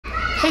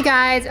Hey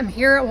guys, I'm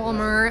here at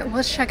Walmart.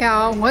 Let's check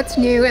out what's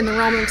new in the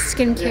realm of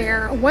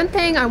skincare. One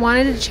thing I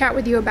wanted to chat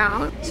with you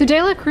about. So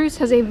De La Cruz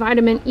has a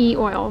vitamin E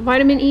oil.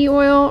 Vitamin E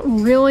oil,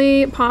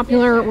 really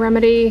popular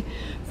remedy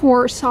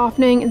for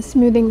softening and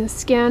smoothing the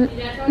skin.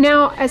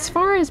 Now, as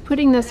far as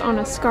putting this on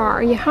a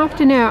scar, you have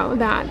to know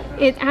that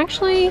it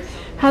actually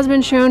has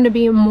been shown to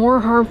be more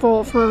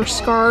harmful for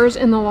scars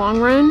in the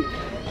long run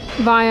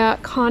via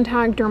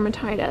contact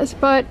dermatitis.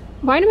 But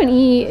vitamin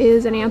E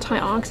is an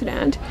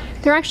antioxidant.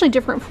 There are actually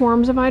different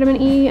forms of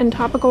vitamin E in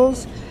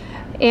topicals,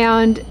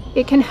 and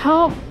it can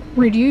help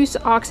reduce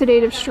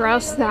oxidative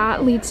stress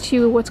that leads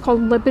to what's called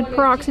lipid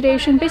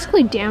peroxidation,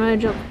 basically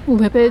damage of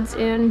lipids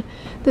in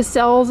the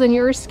cells in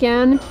your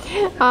skin.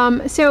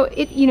 So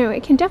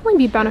it can definitely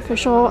be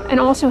beneficial and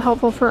also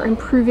helpful for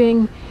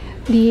improving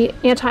the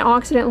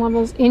antioxidant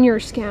levels in your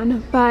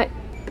skin. But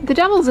the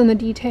devil's in the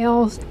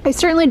details. I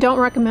certainly don't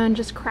recommend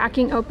just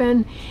cracking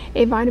open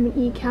a vitamin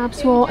E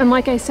capsule. And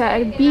like I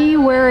said, be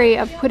wary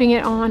of putting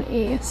it on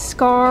a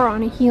scar,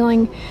 on a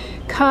healing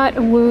cut,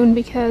 a wound,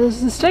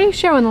 because the studies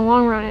show in the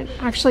long run it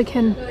actually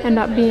can end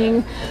up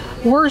being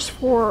worse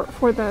for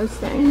those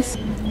things.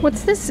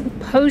 What's this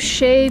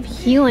post-shave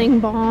healing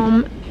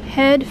balm?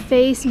 Head,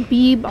 face,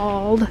 be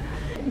bald.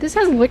 This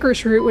has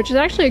licorice root, which is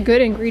actually a good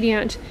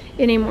ingredient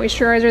in a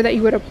moisturizer that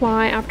you would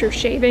apply after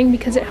shaving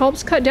because it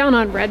helps cut down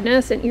on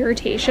redness and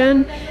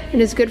irritation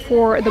and is good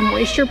for the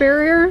moisture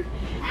barrier.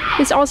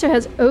 This also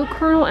has oat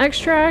kernel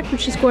extract,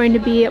 which is going to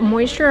be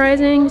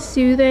moisturizing,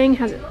 soothing,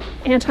 has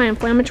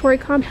anti-inflammatory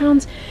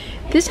compounds.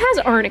 This has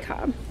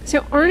arnica.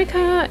 So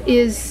arnica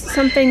is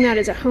something that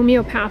is a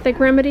homeopathic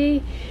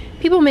remedy.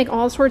 People make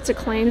all sorts of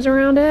claims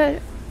around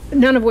it,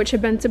 none of which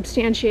have been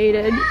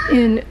substantiated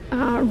in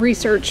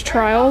research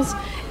trials,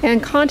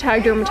 and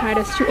contact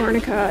dermatitis to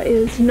arnica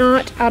is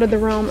not out of the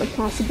realm of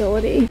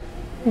possibility.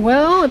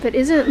 Well, if it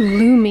isn't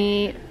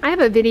Lumi, I have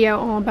a video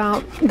all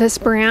about this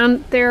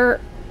brand. Their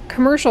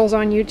commercials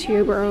on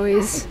YouTube are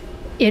always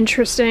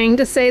interesting,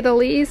 to say the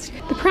least.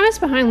 The premise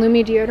behind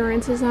Lumi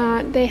deodorants is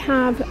that they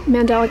have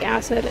mandelic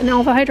acid and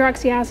alpha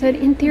hydroxy acid.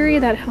 In theory,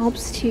 that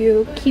helps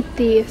to keep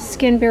the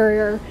skin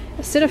barrier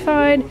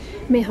acidified,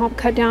 may help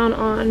cut down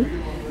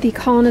on the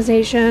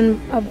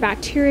colonization of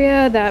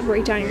bacteria that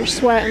break down your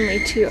sweat and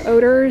lead to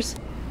odors.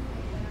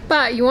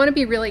 But you want to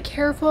be really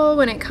careful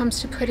when it comes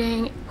to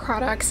putting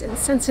products in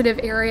sensitive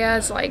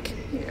areas like,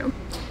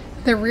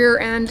 the rear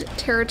end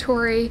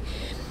territory.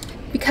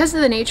 Because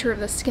of the nature of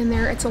the skin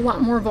there, it's a lot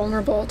more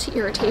vulnerable to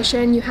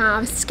irritation. You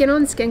have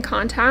skin-on-skin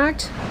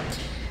contact,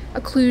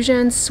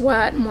 occlusion,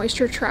 sweat,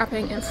 moisture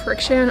trapping, and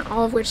friction,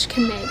 all of which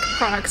can make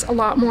products a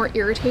lot more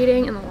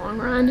irritating in the long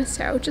run.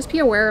 So just be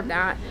aware of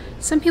that.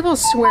 Some people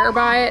swear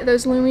by it,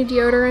 those Lumi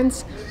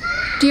deodorants.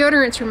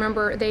 Deodorants,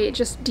 remember, they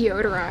just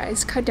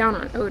deodorize, cut down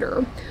on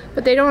odor,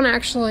 but they don't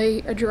actually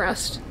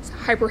address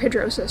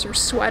hyperhidrosis or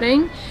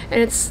sweating.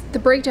 And it's the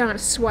breakdown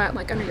of sweat,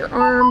 like under your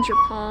arms, your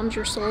palms,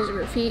 your soles of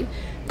your feet,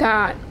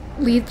 that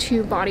lead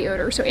to body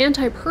odor. So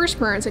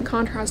antiperspirants, in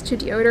contrast to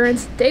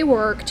deodorants, they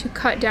work to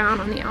cut down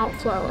on the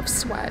outflow of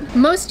sweat.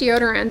 Most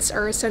deodorants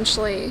are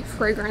essentially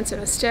fragrance in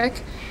a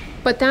stick,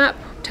 but that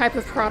type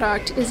of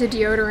product is a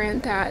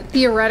deodorant that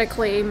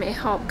theoretically may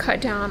help cut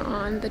down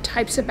on the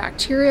types of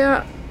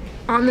bacteria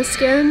on the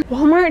skin.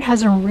 Walmart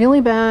has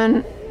really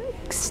been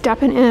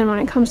stepping in when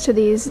it comes to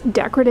these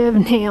decorative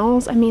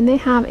nails. I mean, they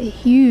have a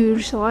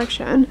huge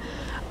selection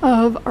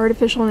of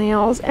artificial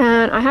nails,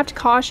 and I have to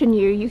caution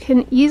you, you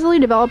can easily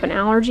develop an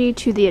allergy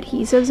to the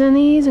adhesives in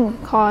these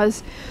and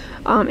cause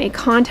a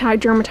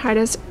contact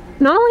dermatitis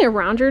not only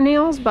around your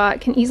nails,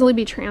 but can easily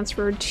be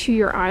transferred to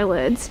your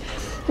eyelids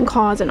and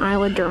cause an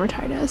eyelid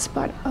dermatitis.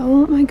 But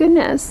oh my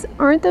goodness,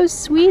 aren't those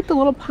sweet? The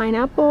little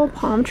pineapple,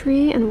 palm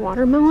tree, and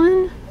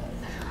watermelon.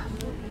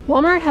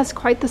 Walmart has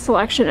quite the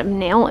selection of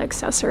nail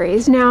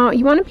accessories. Now,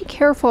 you want to be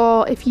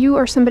careful if you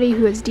are somebody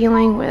who is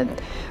dealing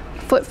with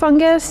foot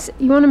fungus.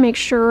 You want to make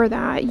sure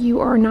that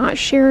you are not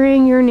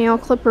sharing your nail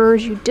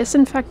clippers. You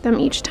disinfect them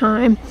each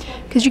time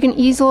because you can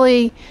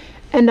easily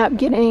end up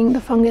getting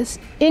the fungus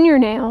in your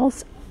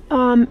nails.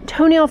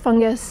 Toenail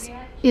fungus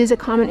is a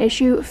common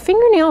issue.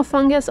 Fingernail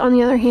fungus, on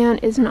the other hand,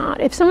 is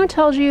not. If someone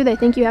tells you they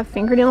think you have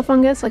fingernail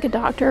fungus, like a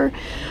doctor,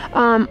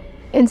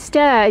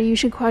 instead you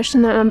should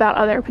question them about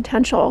other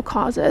potential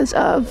causes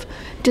of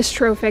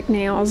dystrophic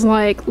nails,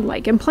 like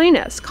lichen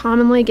planus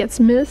commonly gets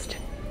missed.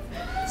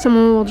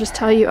 Someone will just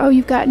tell you, oh,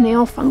 you've got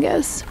nail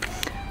fungus,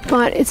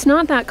 but it's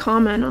not that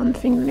common on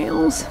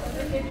fingernails.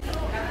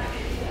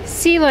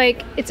 See,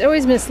 like, it's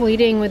always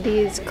misleading with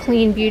these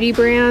clean beauty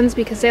brands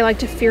because they like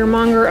to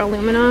fearmonger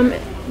aluminum,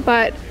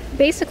 but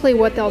basically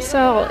what they'll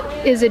sell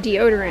is a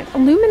deodorant.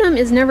 Aluminum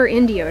is never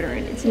in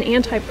deodorant. It's an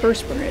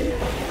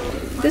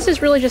antiperspirant. This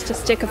is really just a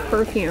stick of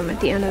perfume at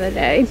the end of the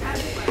day.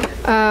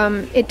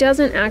 It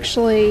doesn't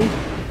actually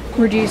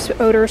reduce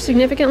odor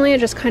significantly. It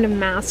just kind of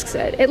masks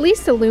it. At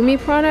least the Lumi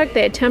product,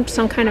 they attempt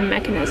some kind of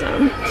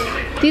mechanism.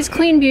 These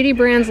clean beauty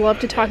brands love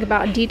to talk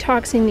about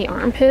detoxing the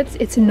armpits.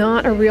 It's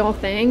not a real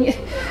thing.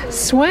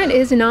 Sweat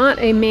is not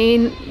a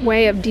main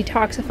way of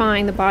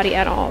detoxifying the body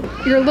at all.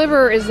 Your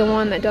liver is the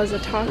one that does the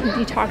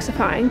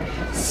detoxifying.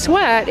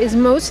 Sweat is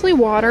mostly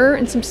water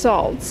and some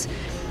salts.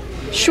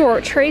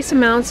 Sure, trace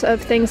amounts of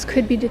things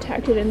could be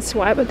detected in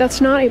sweat, but that's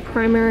not a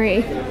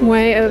primary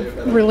way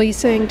of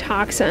releasing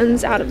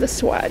toxins out of the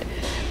sweat.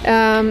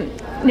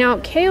 Now,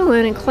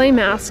 kaolin and clay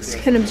masks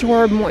can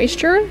absorb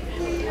moisture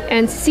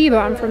and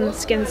sebum from the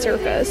skin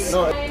surface,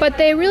 but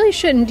they really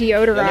shouldn't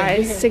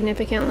deodorize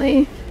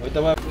significantly.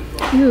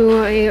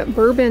 Ooh, a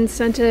bourbon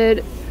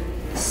scented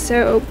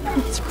soap.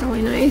 It's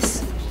probably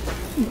nice.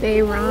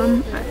 Bay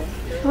rum.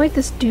 I like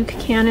this Duke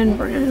Cannon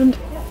brand.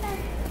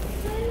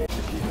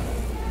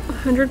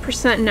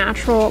 100%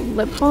 natural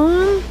lip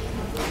balm.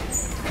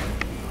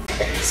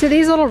 So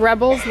these little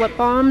Rebels lip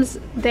balms,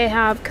 they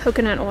have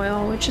coconut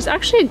oil, which is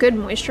actually a good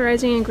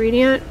moisturizing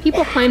ingredient.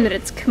 People claim that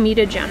it's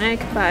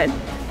comedogenic, but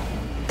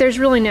there's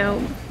really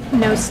no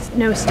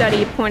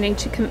study pointing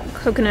to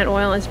coconut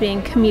oil as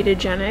being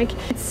comedogenic.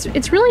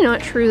 It's really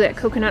not true that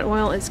coconut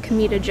oil is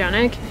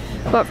comedogenic,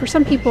 but for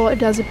some people it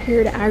does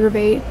appear to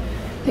aggravate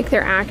like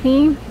their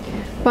acne,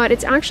 but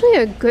it's actually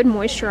a good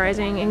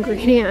moisturizing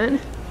ingredient.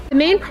 The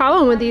main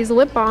problem with these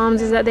lip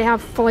balms is that they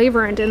have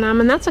flavorant in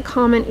them, and that's a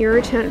common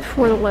irritant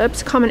for the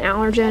lips, common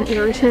allergen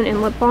irritant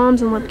in lip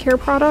balms and lip care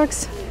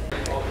products.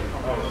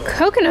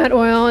 Coconut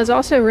oil is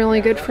also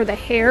really good for the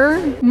hair.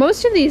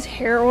 Most of these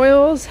hair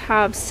oils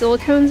have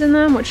silicones in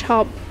them, which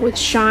help with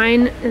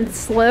shine and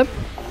slip,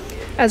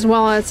 as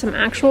well as some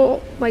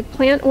actual like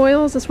plant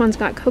oils. This one's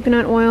got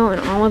coconut oil and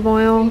olive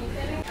oil.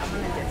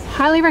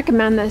 Highly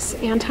recommend this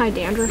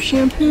anti-dandruff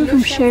shampoo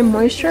from Shea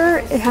Moisture.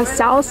 It has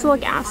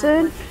salicylic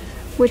acid,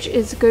 which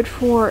is good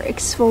for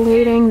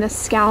exfoliating the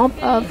scalp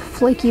of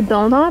flaky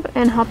buildup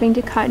and helping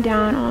to cut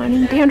down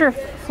on dandruff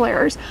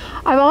flares.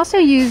 I've also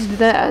used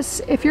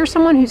this. If you're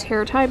someone whose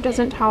hair type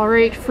doesn't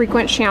tolerate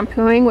frequent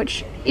shampooing,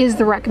 which is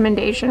the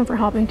recommendation for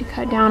helping to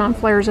cut down on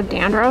flares of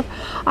dandruff,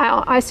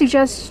 I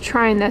suggest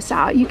trying this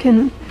out. You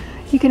can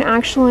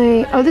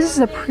actually, oh, this is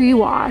a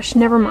pre-wash,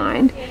 never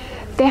mind.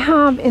 They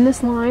have, in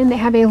this line, they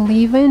have a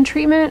leave-in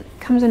treatment,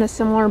 comes in a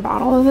similar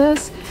bottle of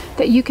this,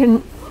 that you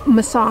can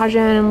massage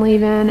in and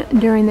leave in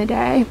during the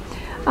day.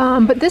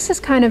 But this is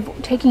kind of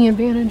taking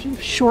advantage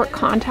of short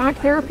contact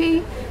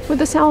therapy with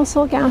the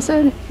salicylic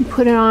acid. You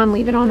put it on,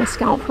 leave it on the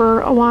scalp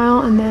for a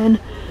while, and then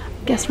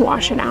I guess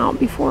wash it out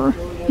before,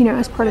 you know,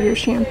 as part of your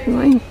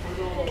shampooing.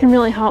 Can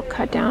really help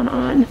cut down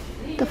on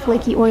the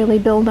flaky, oily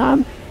buildup.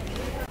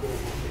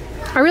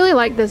 I really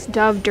like this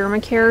Dove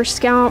Dermacare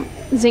Scalp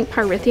Zinc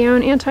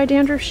Pyrithione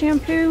Anti-Dandruff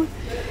Shampoo.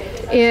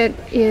 It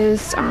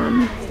is,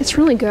 it's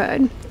really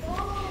good.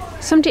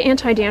 Some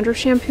anti-dandruff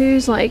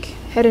shampoos like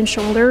Head and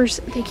Shoulders,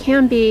 they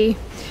can be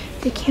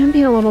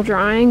a little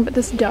drying, but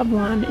this Dove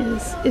one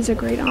is a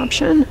great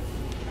option.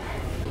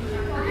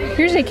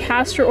 Here's a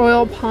castor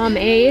oil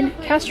pomade.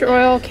 Castor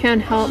oil can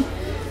help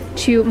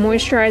to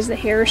moisturize the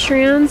hair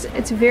strands.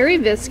 It's very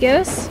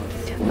viscous,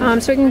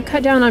 so it can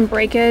cut down on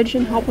breakage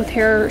and help with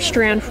hair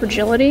strand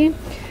fragility.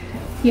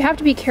 You have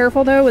to be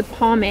careful though with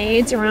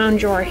pomades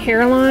around your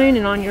hairline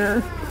and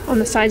on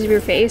the sides of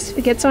your face. If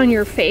it gets on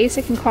your face,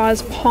 it can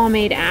cause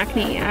pomade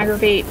acne,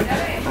 aggravate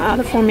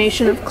the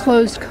formation of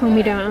closed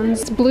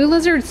comedones. Blue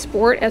Lizard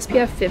Sport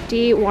SPF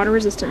 50 water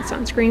resistant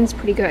sunscreen is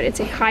pretty good. It's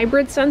a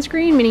hybrid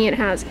sunscreen, meaning it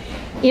has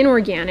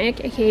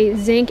inorganic, aka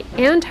zinc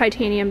and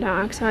titanium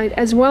dioxide,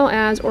 as well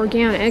as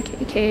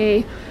organic,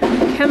 aka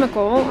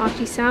chemical,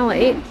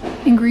 octisalate,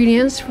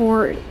 ingredients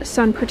for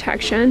sun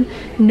protection,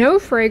 no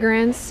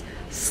fragrance,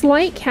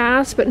 slight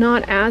cast but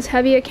not as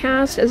heavy a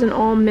cast as an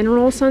all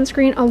mineral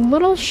sunscreen, a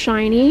little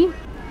shiny.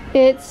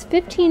 It's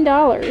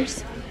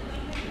 $15.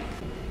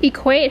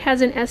 Equate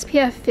has an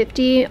SPF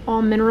 50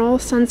 all mineral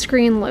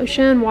sunscreen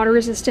lotion, water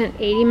resistant,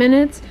 80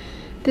 minutes.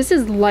 This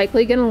is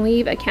likely going to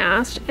leave a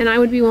cast, and I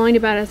would be willing to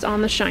bet it's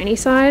on the shiny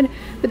side,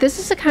 but this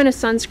is the kind of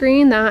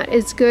sunscreen that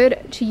is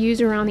good to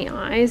use around the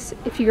eyes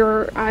if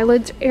your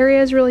eyelids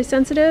area is really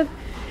sensitive,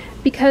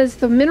 because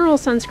the mineral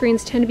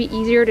sunscreens tend to be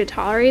easier to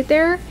tolerate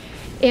there.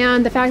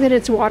 And the fact that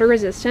it's water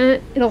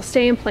resistant, it'll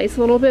stay in place a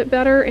little bit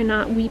better and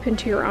not weep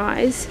into your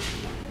eyes.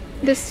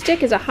 This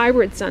stick is a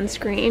hybrid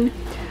sunscreen,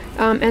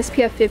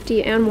 SPF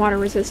 50 and water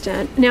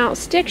resistant. Now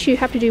sticks, you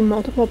have to do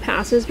multiple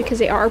passes because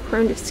they are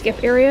prone to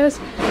skip areas.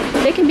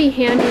 They can be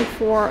handy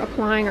for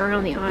applying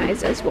around the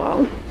eyes as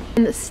well.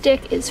 And the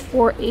stick is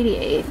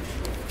 $4.88.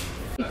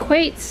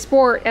 Equate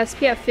Sport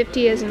SPF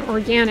 50 is an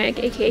organic,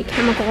 aka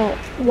chemical,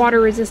 water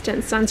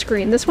resistant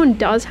sunscreen. This one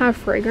does have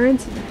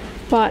fragrance,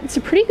 but it's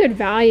a pretty good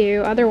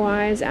value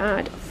otherwise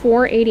at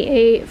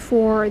 $4.88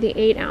 for the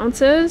 8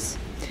 ounces.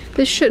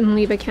 This shouldn't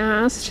leave a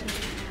cast,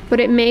 but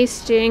it may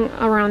sting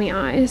around the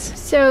eyes.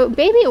 So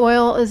baby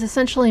oil is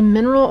essentially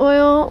mineral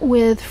oil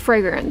with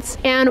fragrance.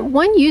 And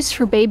one use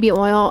for baby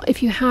oil,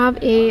 if you have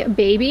a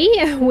baby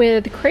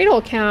with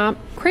cradle cap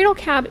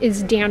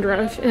is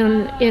dandruff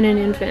in an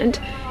infant.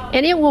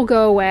 and it will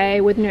go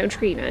away with no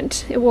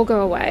treatment. It will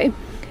go away.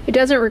 It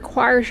doesn't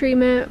require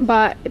treatment,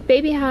 but if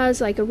baby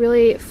has like a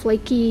really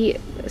flaky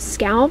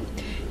scalp,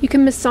 you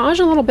can massage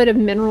a little bit of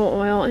mineral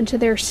oil into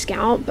their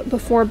scalp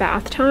before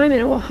bath time, and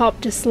it will help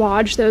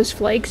dislodge those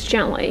flakes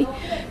gently.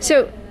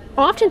 So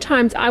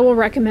oftentimes I will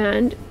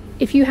recommend,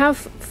 if you have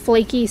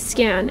flaky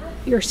skin,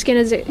 your skin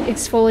is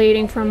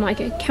exfoliating from like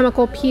a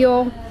chemical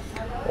peel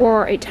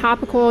or a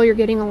topical, you're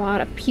getting a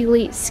lot of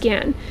peely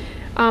skin.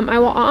 I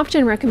will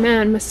often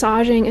recommend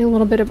massaging a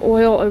little bit of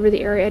oil over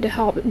the area to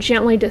help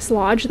gently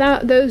dislodge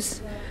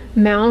those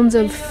mounds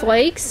of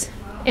flakes.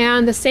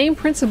 And the same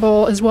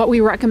principle is what we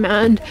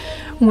recommend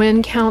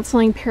when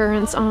counseling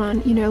parents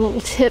on, you know, little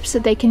tips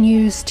that they can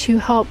use to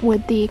help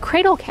with the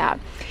cradle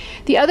cap.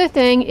 The other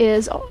thing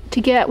is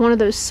to get one of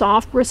those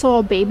soft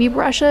bristle baby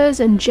brushes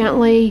and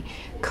gently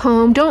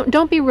comb.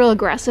 Don't be real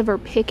aggressive or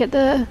pick at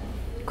the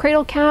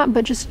cradle cap,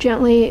 but just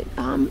gently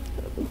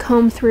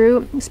comb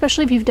through,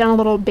 especially if you've done a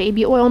little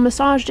baby oil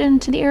massaged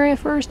into the area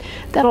first.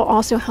 That'll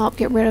also help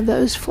get rid of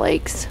those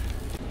flakes.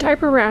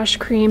 Diaper rash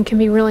cream can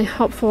be really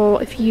helpful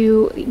if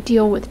you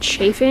deal with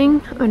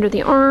chafing under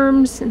the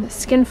arms and the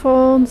skin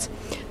folds.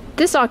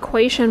 This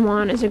Aquation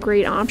one is a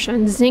great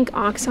option. Zinc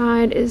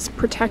oxide is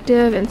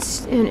protective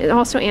and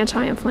also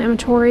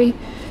anti-inflammatory,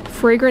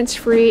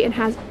 fragrance-free. It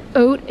has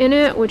oat in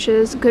it, which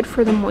is good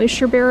for the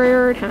moisture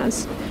barrier. It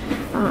has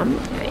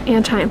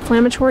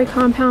anti-inflammatory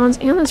compounds,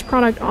 and this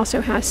product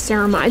also has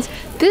ceramides.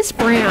 This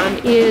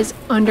brand is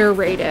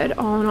underrated,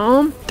 all in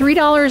all.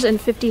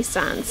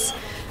 $3.50.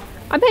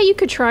 I bet you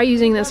could try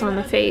using this on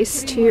the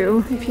face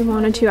too if you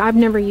wanted to. I've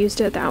never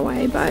used it that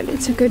way, but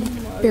it's a good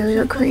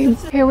barrier cream.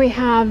 Here we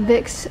have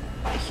Vicks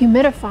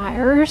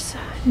humidifiers.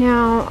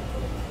 Now,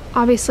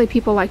 obviously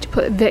people like to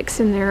put Vicks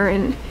in there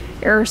and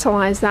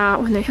aerosolize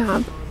that when they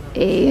have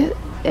a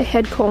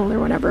head cold or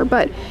whatever,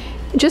 but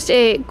just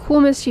a cool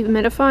mist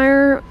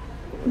humidifier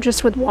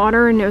just with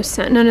water and no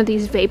scent, none of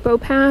these vapor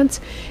pads,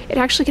 it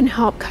actually can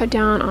help cut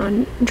down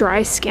on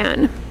dry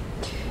skin.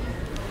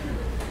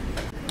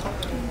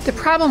 The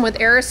problem with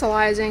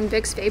aerosolizing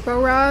Vicks Vapor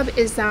Rub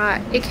is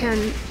that it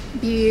can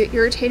be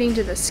irritating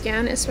to the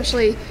skin,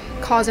 especially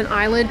cause an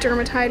eyelid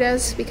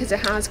dermatitis because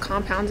it has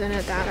compounds in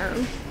it that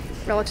are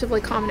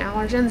relatively common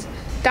allergens.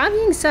 That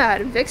being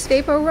said, Vicks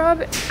Vapor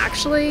Rub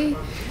actually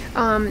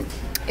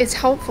is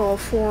helpful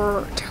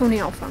for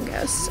toenail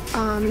fungus.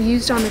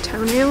 Used on the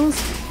toenails,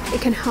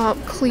 it can help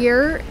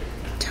clear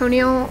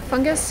toenail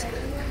fungus.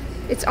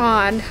 It's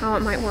odd how it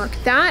might work.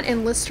 That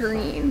and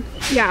Listerine.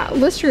 Yeah,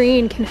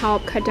 Listerine can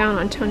help cut down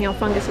on toenail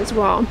fungus as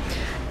well.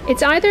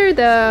 It's either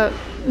the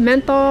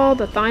menthol,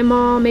 the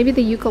thymol, maybe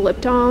the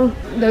eucalyptol.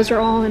 Those are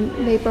all in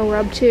Vapor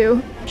Rub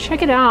too.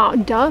 Check it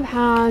out. Dove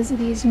has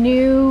these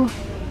new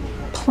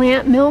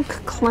plant milk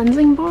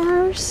cleansing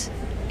bars.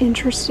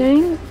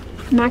 Interesting.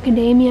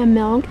 Macadamia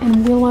milk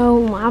and willow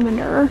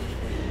lavender.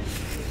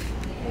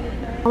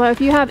 Although if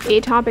you have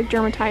atopic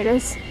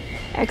dermatitis,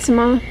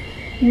 eczema,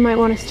 you might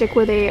want to stick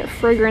with a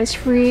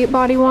fragrance-free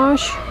body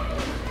wash.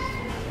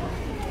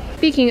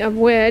 Speaking of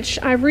which,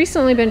 I've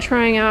recently been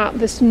trying out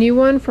this new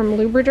one from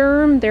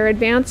Lubriderm, their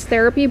Advanced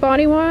Therapy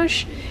Body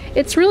Wash.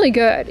 It's really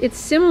good. It's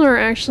similar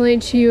actually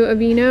to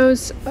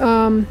Aveeno's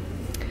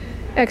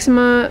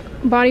eczema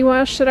body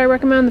wash that I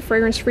recommend, the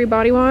fragrance-free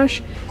body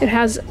wash. It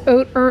has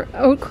oat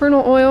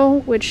kernel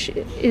oil, which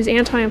is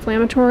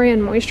anti-inflammatory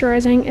and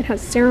moisturizing. It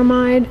has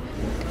ceramide.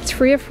 It's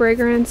free of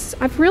fragrance.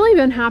 I've really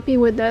been happy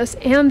with this,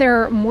 and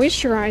their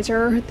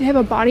moisturizer. They have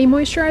a body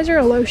moisturizer,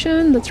 a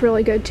lotion, that's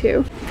really good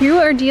too. If you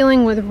are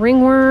dealing with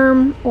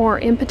ringworm or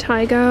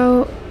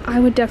impetigo, I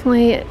would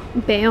definitely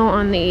bail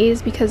on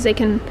these because they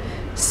can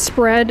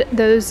spread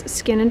those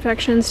skin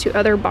infections to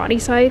other body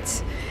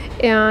sites,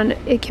 and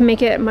it can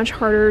make it much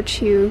harder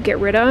to get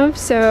rid of.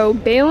 So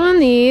bail on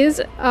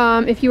these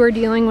if you are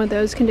dealing with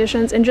those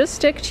conditions, and just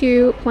stick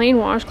to plain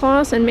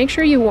washcloths and make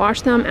sure you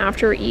wash them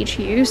after each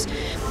use.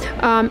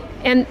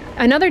 And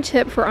another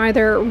tip for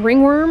either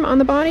ringworm on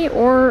the body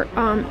or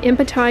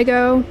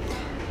impetigo,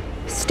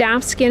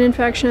 staph skin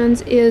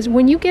infections, is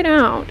when you get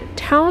out,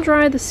 towel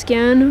dry the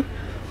skin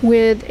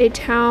with a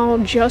towel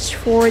just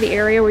for the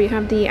area where you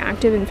have the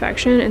active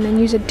infection, and then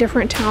use a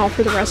different towel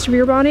for the rest of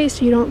your body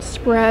so you don't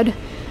spread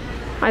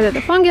either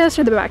the fungus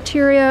or the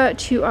bacteria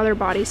to other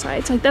body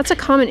sites. Like, that's a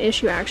common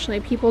issue actually.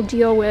 People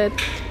deal with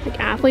like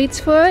athlete's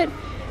foot,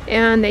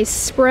 and they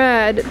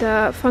spread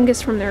the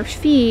fungus from their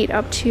feet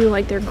up to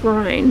like their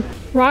groin.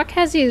 Rock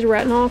has these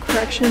retinol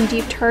correction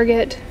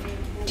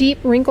deep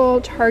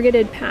wrinkle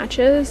targeted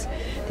patches.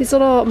 These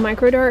little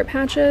microdart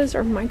patches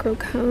or micro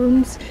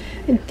cones,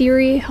 in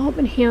theory, help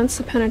enhance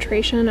the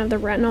penetration of the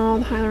retinol,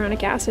 the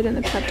hyaluronic acid, and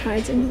the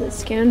peptides into the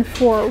skin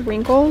for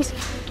wrinkles.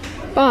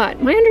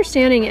 But my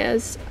understanding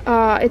is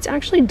it's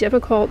actually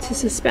difficult to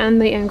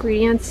suspend the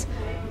ingredients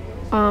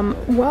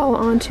well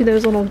onto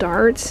those little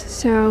darts.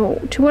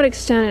 So to what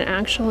extent it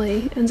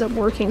actually ends up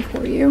working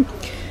for you,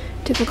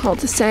 difficult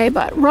to say.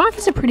 But Rock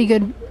is a pretty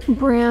good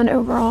brand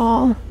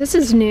overall. This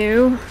is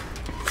new.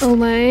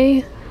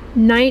 Olay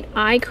Night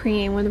Eye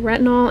Cream with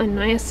retinol and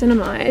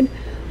niacinamide.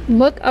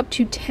 look up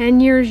to 10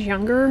 years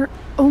younger.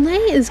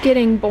 Olay is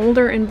getting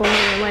bolder and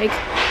bolder. Like,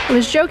 I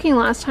was joking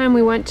last time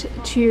we went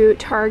to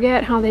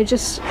Target how they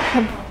just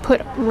have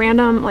put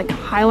random like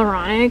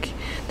hyaluronic.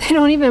 They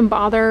don't even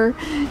bother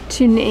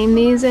to name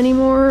these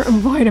anymore.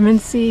 Vitamin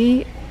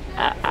C.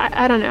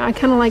 I don't know. I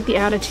kind of like the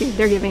attitude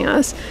they're giving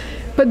us.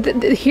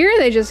 But here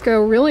they just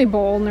go really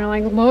bold and they're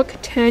like, look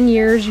 10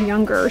 years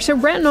younger. So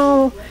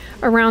retinol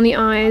around the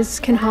eyes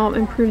can help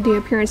improve the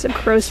appearance of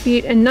crow's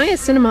feet, and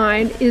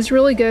niacinamide is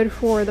really good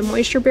for the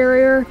moisture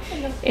barrier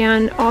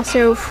and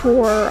also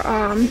for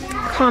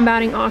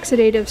combating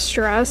oxidative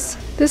stress.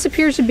 This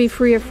appears to be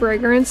free of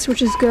fragrance,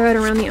 which is good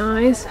around the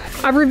eyes.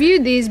 I've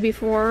reviewed these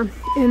before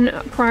in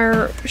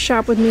prior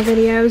Shop With Me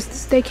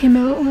videos. They came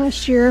out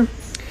last year.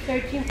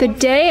 The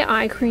Day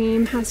Eye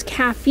Cream has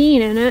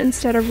caffeine in it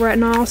instead of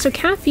retinol, so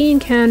caffeine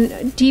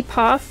can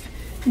depuff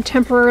and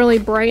temporarily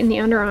brighten the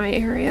under eye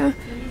area.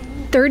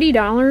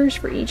 $30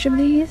 for each of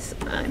these?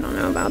 I don't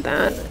know about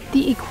that.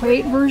 The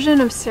Equate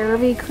version of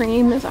CeraVe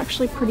cream is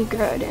actually pretty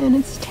good, and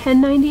it's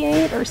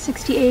 $10.98 or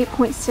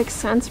 68.6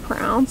 cents per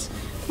ounce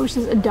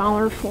versus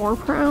 $1.04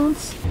 per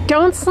ounce.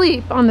 Don't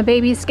sleep on the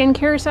baby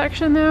skincare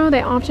section though.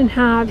 They often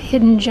have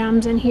hidden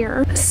gems in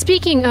here.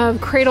 Speaking of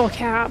Cradle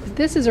Cap,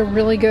 this is a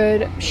really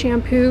good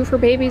shampoo for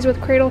babies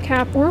with Cradle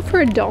Cap or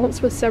for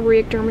adults with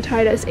seborrheic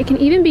dermatitis. It can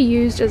even be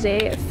used as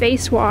a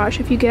face wash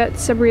if you get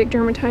seborrheic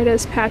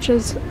dermatitis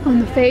patches on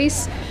the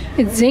face.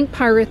 It's zinc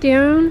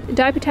pyrithione,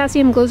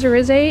 dipotassium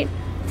glycyrrhizate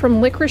from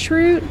licorice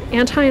root,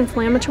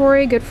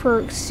 anti-inflammatory, good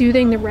for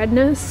soothing the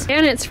redness,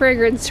 and it's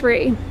fragrance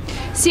free.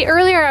 See,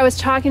 earlier I was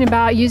talking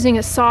about using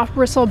a soft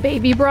bristle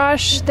baby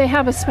brush. They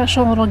have a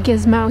special little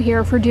gizmo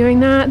here for doing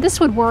that. This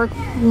would work.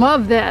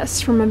 Love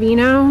this from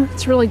Aveeno.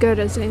 It's really good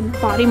as a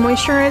body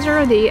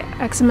moisturizer. The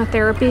Eczema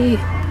Therapy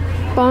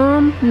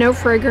Balm, no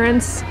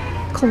fragrance,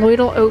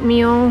 colloidal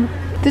oatmeal.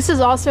 This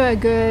is also a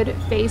good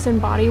face and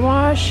body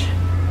wash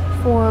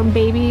for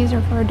babies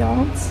or for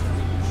adults.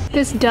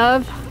 This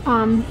Dove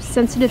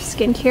sensitive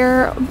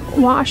skincare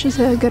wash is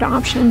a good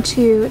option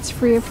too. It's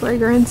free of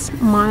fragrance,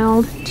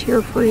 mild,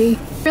 tear-free.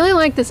 Really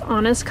like this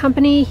Honest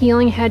Company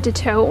Healing Head to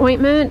Toe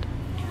ointment.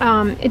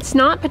 It's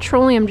not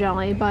petroleum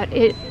jelly, but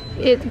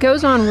it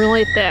goes on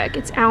really thick.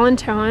 It's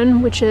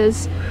allantoin, which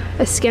is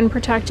a skin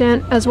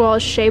protectant, as well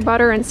as shea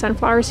butter and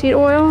sunflower seed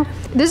oil.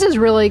 This is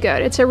really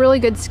good. It's a really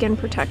good skin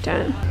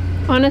protectant.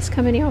 Honest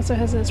Company also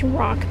has this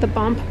Rock the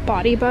Bump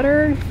body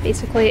butter,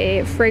 basically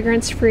a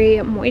fragrance-free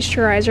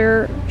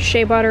moisturizer,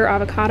 shea butter,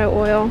 avocado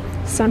oil,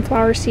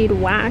 sunflower seed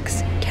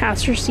wax,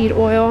 castor seed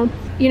oil.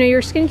 You know,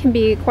 your skin can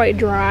be quite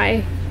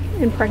dry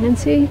in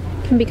pregnancy,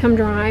 can become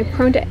dry,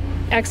 prone to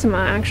eczema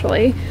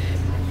actually.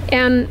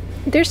 And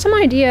there's some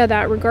idea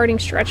that regarding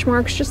stretch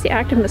marks, just the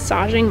act of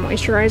massaging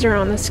moisturizer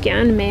on the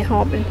skin may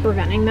help in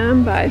preventing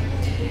them, but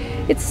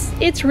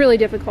it's really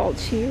difficult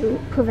to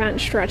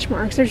prevent stretch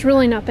marks. There's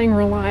really nothing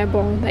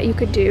reliable that you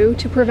could do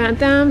to prevent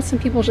them. Some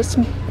people just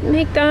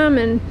make them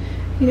and,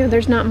 you know,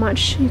 there's not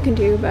much you can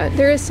do, but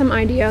there is some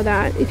idea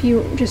that if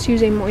you just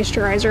use a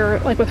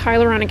moisturizer, like with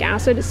hyaluronic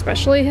acid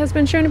especially, has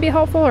been shown to be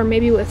helpful, or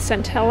maybe with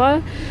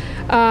Centella,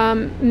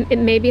 it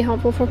may be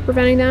helpful for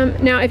preventing them.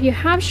 Now, if you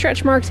have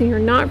stretch marks and you're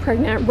not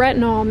pregnant,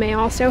 retinol may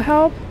also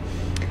help,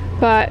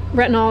 but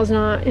retinol is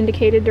not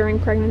indicated during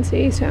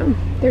pregnancy, so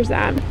there's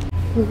that.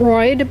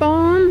 Roid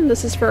Balm,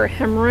 this is for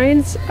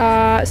hemorrhoids.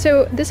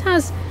 So this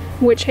has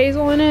witch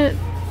hazel in it.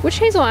 Witch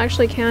hazel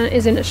actually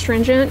is an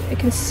astringent. It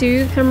can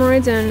soothe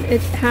hemorrhoids, and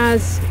it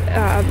has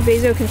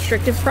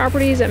vasoconstrictive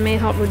properties that may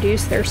help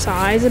reduce their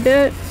size a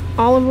bit.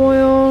 Olive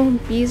oil,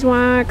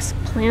 beeswax,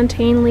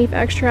 plantain leaf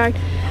extract.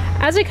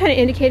 As I kind of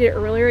indicated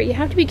earlier, you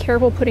have to be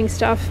careful putting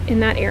stuff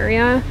in that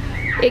area.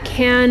 It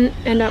can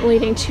end up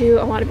leading to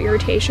a lot of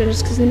irritation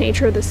just because of the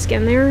nature of the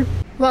skin there.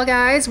 Well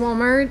guys,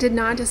 Walmart did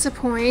not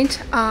disappoint.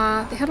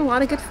 They had a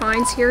lot of good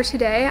finds here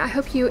today. I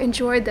hope you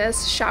enjoyed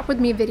this Shop With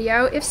Me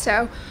video. If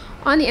so,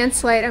 on the end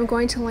slide, I'm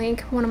going to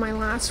link one of my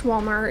last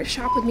Walmart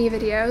Shop With Me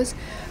videos.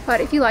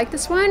 But if you like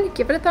this one,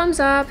 give it a thumbs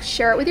up,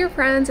 share it with your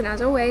friends, and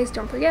as always,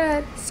 don't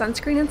forget,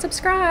 sunscreen and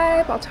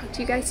subscribe. I'll talk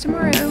to you guys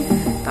tomorrow.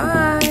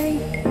 Bye!